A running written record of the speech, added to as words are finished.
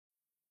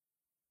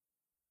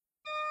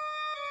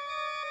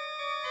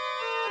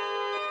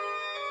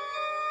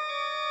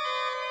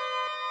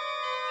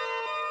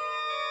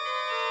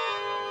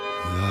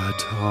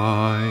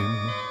time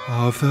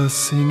of the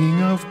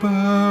singing of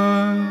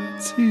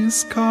birds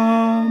is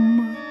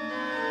come,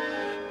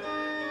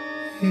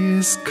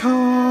 is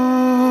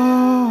come,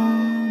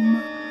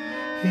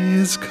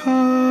 is come,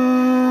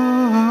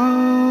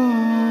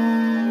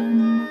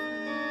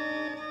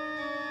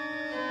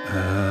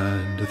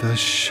 and the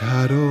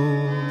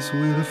shadows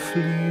will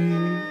flee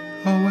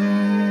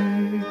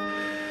away,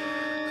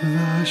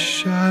 the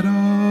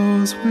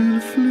shadows will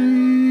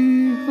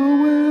flee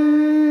away.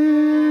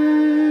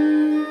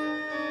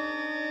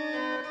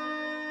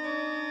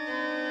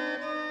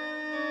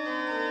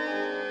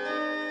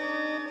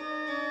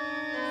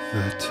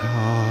 The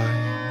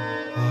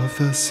time of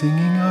the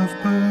singing of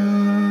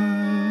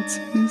birds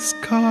is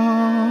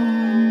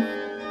come,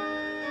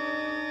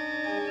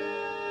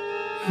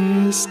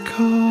 is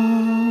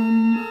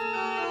come.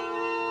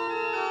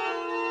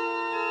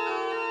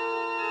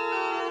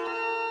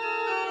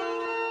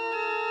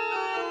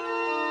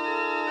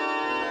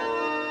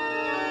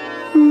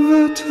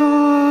 The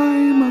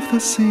time of the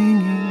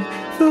singing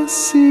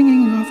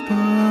of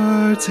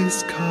birds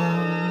is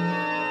come.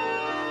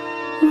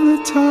 The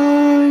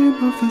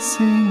time of the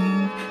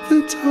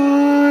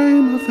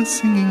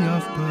singing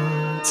of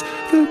birds,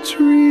 the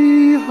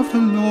tree of the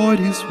Lord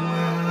is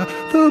where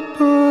the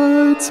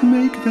birds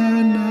make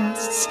their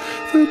nests.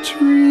 The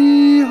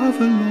tree of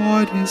the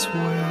Lord is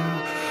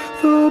where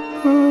the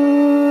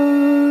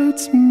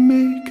birds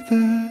make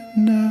their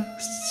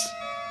nests.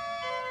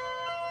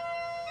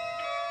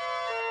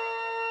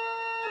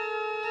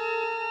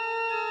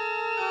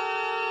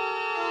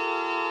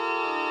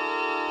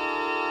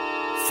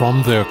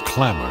 From their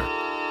clamour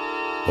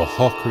the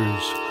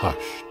hawkers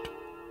hushed,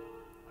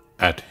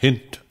 at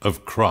hint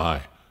of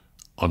cry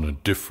on a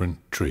different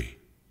tree.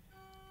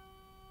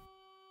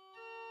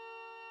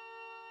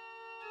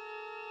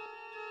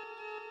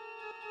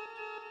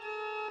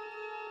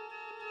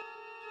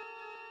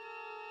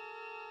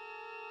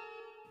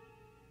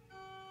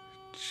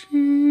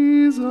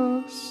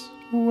 Jesus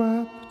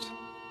wept,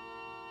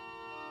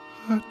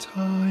 a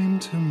time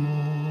to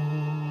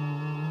mourn.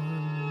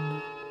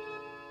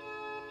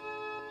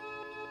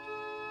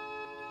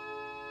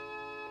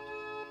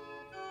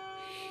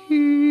 He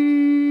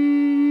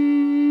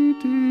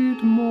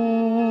did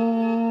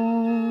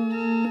mourn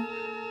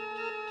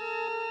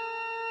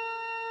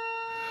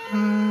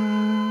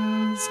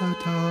as a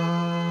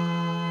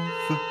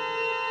dove.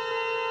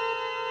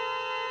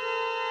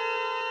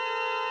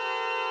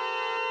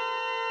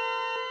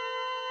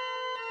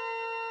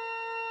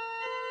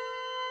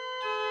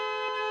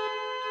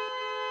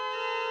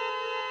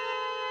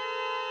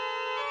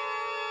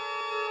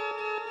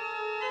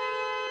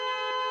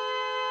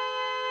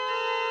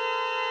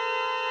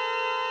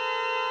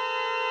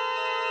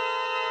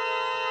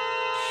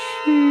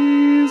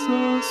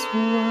 Jesus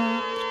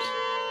wept,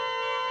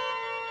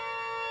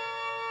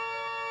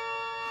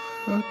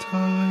 a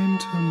time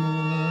to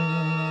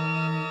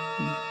mourn.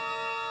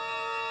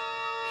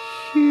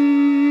 He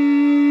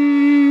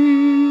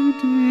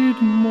did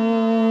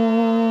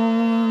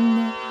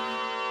mourn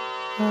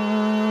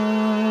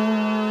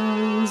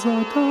as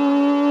a dove.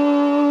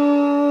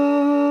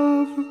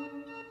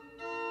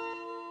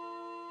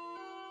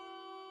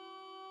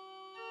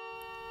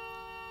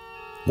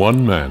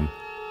 One man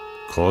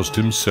caused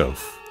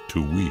himself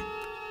to weep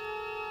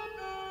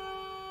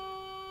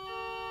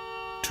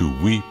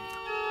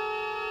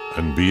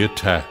and be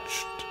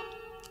attached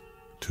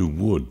to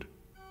wood,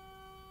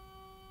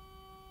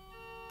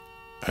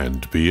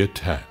 and be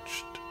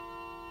attached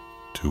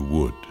to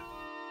wood.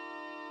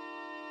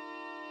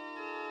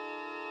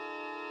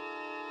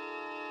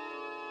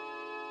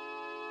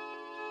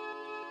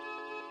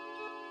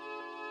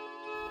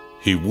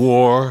 He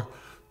wore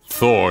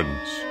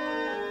thorns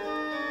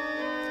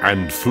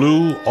and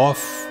flew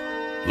off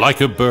like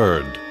a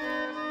bird.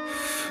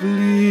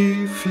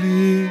 Flee,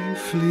 flee,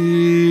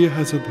 flee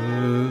as a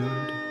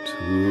bird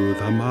to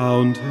the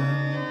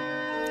mountain.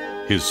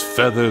 His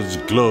feathers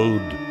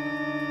glowed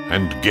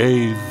and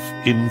gave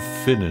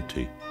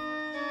infinity.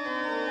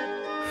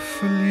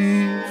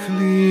 Flee,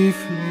 flee,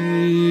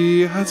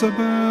 flee as a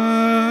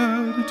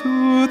bird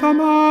to the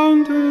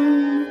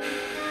mountain.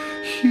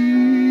 He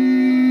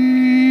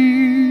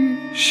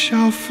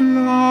shall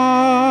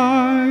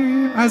fly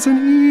as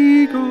an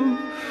eagle,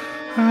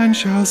 and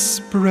shall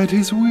spread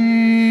his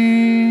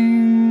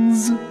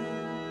wings.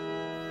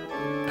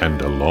 And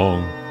a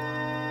long,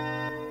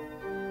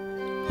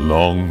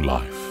 long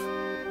life.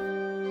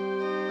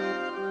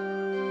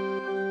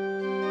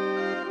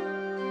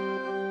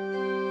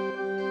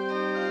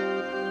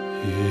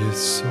 His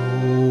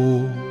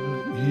soul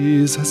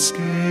is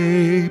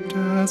escaped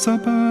as a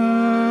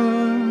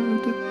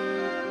bird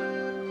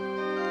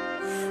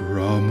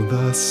from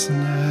the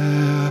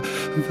snare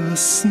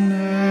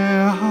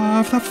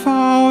of the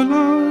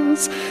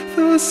fowlers.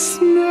 The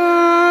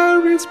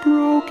snare is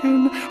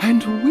broken,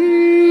 and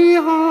we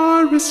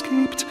are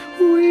escaped,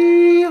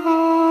 we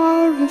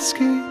are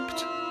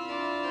escaped.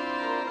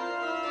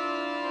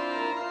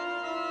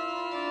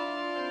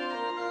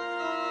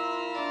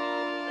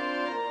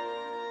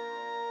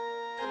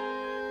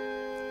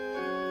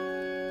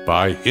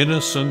 by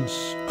innocence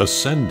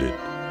ascended,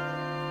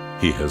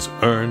 he has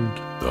earned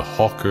the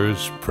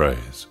hawker's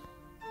praise.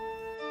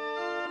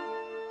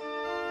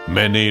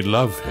 Many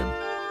love him.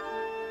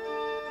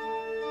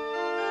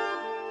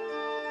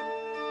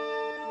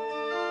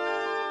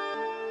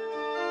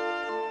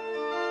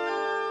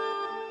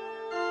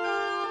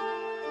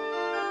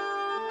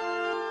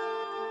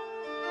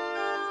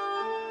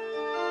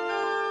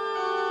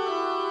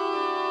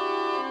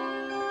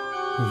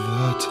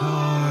 The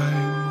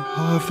time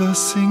of the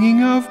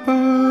singing of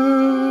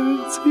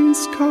birds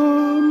is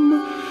come.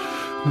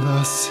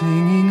 The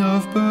singing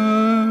of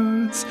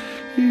birds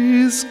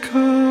is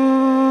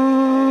come.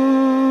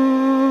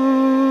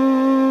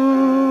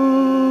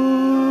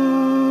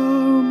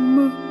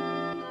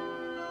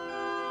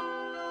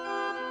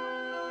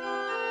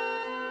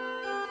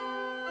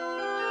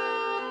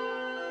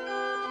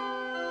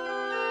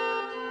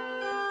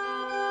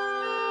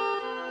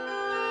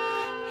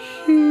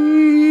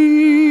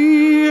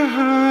 He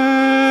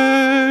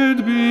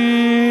had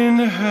been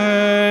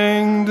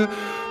hanged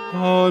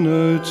on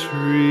a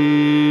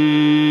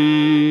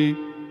tree.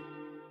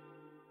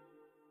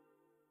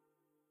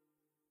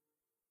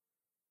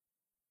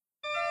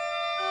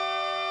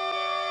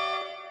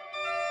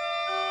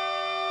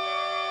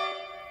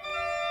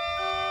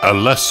 A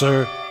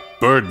lesser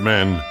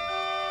birdman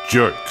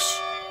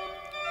jerks,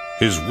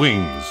 his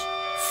wings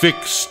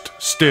fixed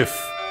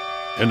stiff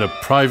in a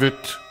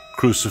private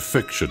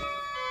crucifixion.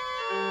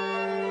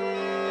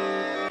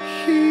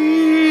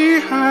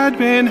 He had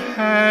been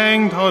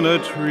hanged on a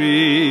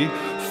tree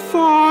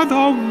for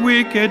the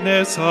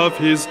wickedness of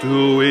his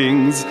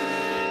doings.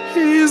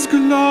 His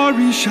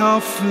glory shall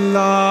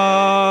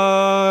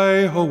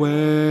fly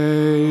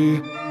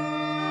away.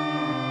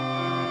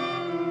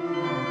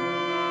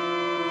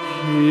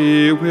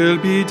 He will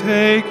be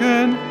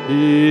taken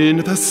in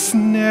the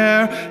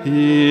snare,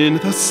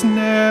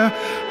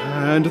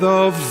 and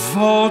the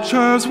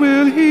vultures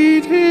will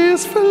eat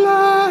his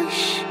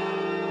flesh.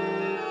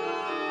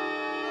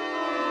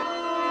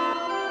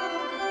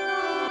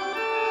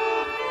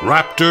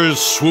 Raptors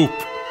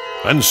swoop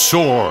and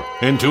soar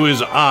into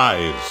his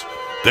eyes.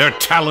 Their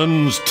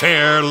talons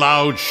tear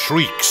loud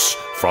shrieks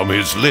from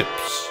his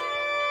lips.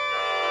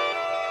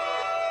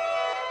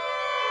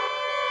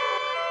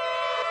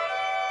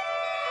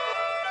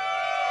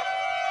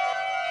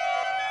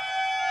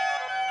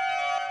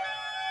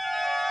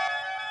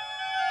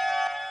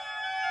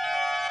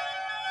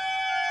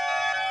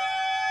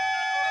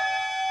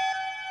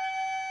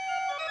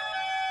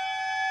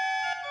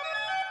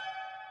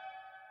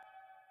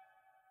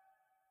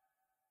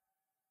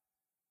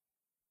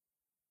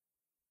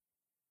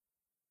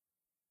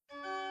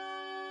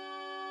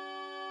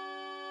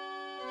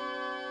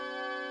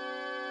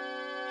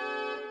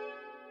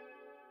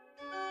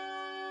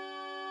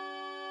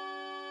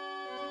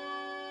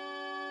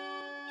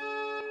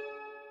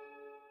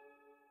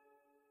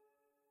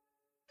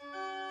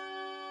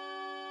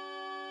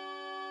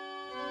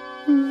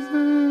 They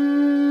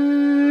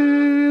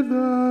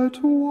that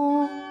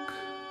walk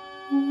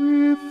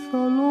with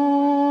the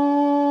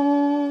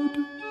Lord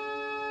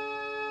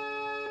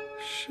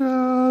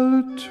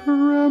shall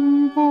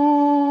tremble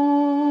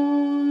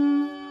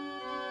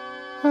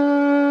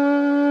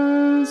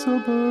as a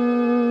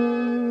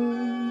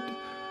bird,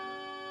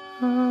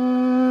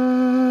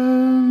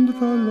 and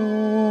the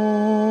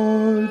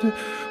Lord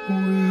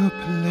will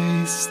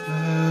place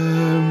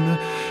them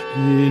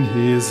in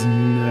his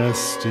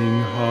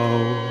nesting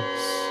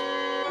house.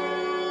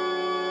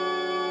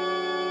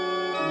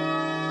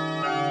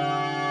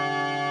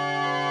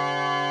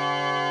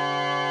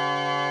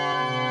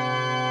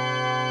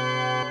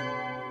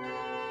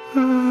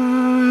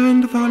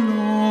 And the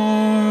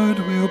Lord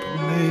will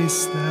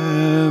place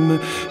them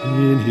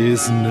in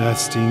his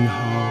nesting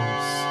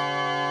house.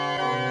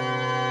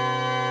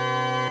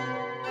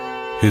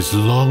 His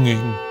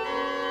longing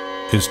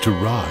is to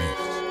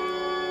rise.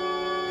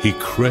 He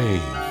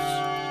craves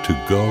to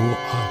go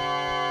up.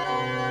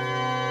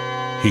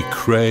 He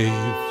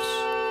craves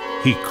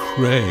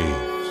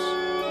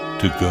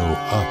to go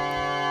up.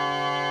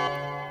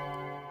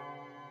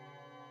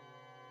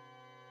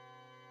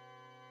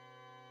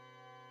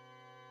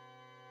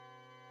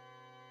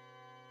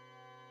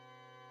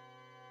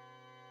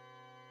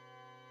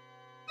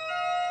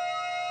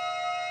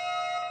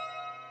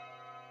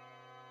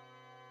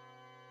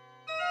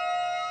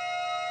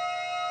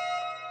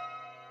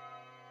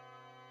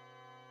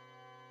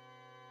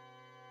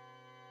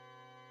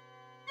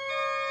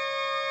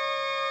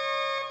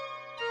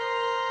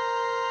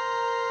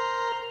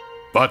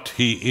 But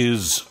he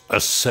is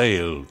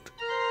assailed.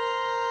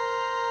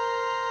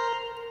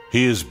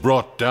 He is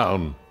brought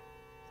down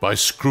by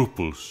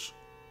scruples.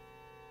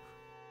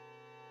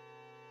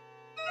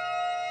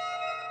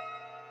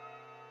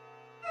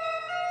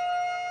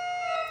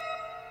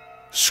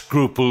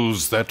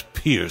 Scruples that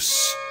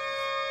pierce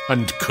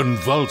and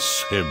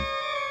convulse him.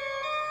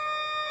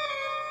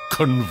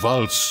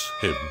 Convulse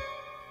him.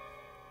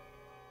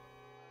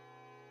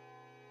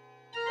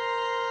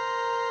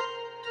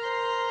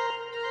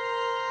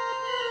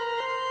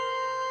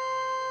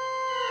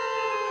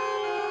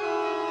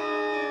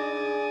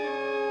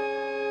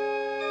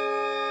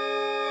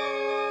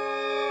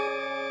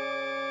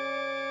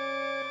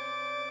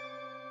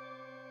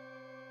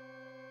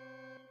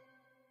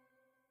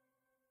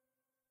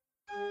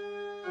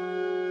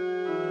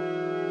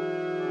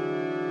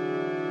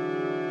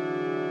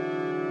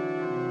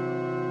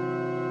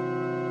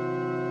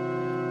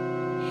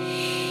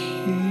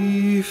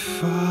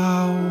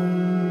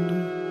 found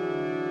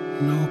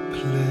no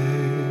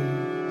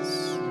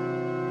place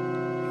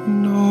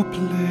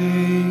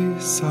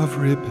of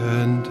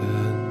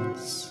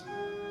repentance.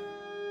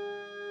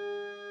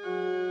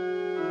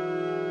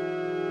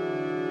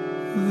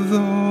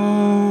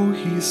 Though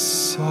he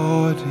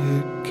sought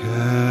it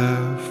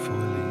carefully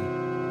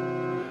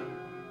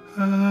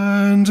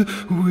and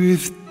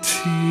with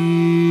tears,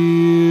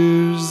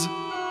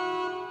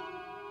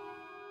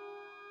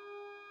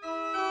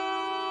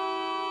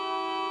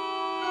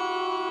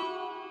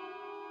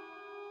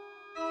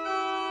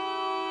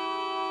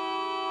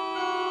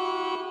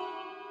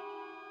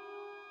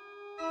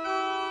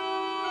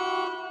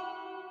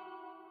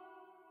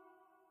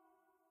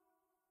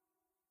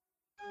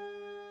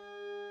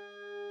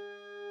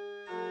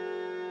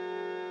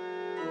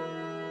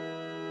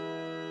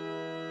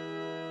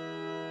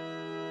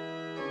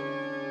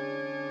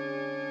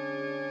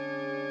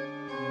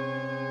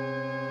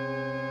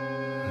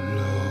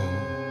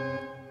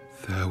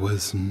 there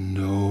was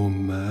no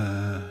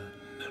man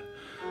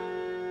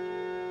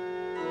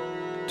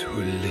to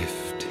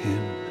lift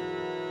him.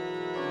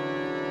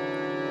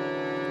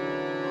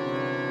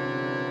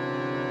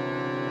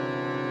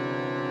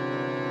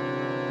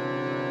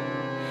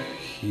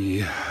 He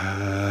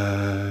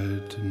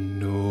had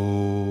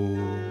no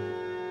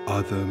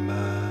other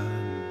man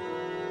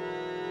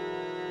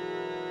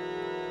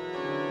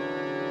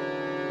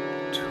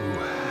to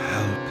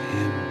help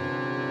him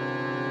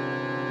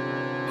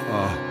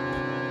up.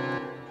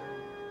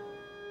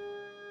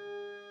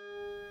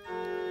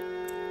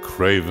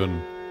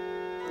 Craven,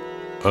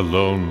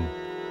 alone,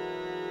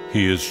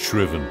 he is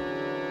shriven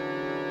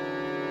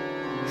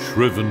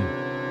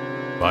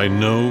by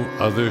no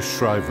other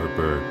shriver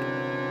bird,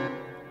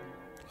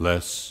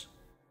 less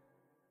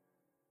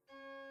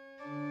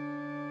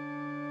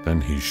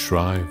than he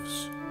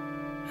shrives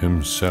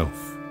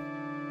himself.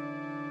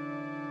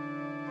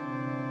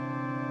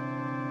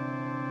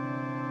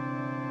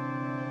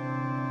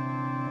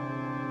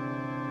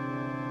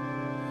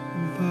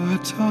 The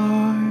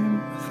time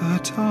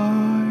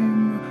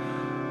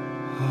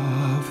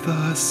of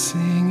the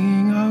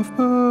singing of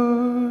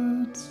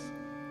birds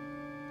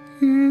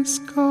is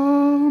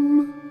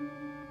come.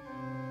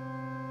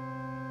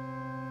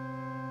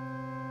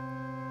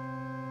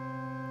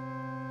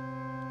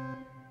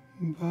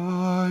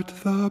 But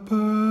the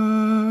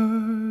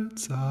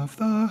birds of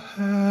the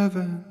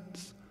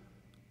heavens